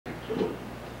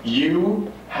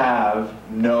You have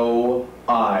no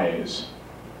eyes,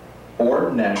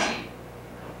 or neck,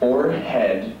 or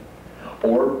head,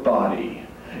 or body.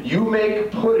 You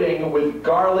make pudding with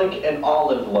garlic and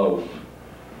olive loaf.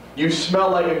 You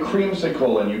smell like a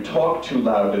creamsicle and you talk too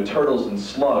loud to turtles and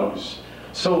slugs,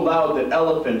 so loud that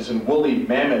elephants and woolly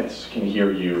mammoths can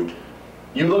hear you.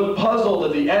 You look puzzled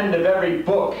at the end of every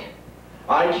book.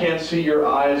 I can't see your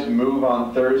eyes move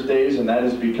on Thursdays, and that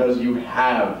is because you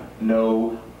have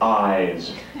no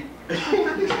eyes.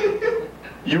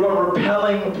 You are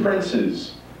repelling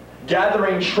princes,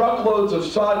 gathering truckloads of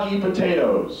soggy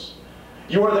potatoes.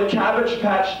 You are the Cabbage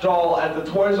Patch Doll at the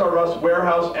Toys R Us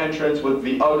warehouse entrance with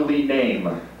the ugly name.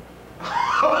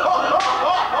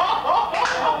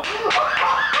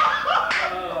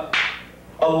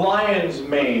 A lion's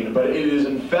mane, but it is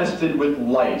infested with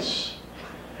lice.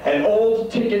 An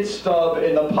old ticket stub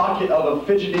in the pocket of a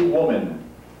fidgety woman.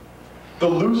 The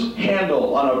loose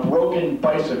handle on a broken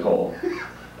bicycle.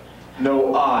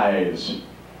 No eyes,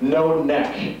 no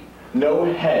neck, no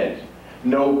head,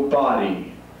 no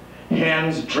body.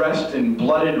 Hands dressed in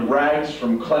blooded rags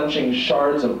from clenching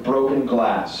shards of broken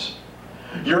glass.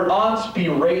 Your aunts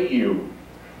berate you.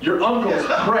 Your uncles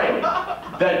pray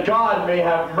that God may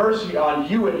have mercy on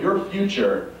you and your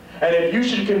future. And if you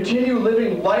should continue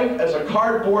living life as a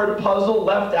cardboard puzzle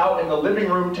left out in the living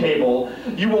room table,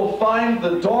 you will find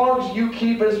the dogs you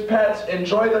keep as pets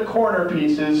enjoy the corner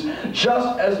pieces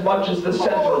just as much as the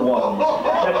center ones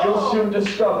that you'll soon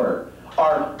discover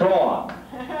are gone.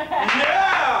 Yeah!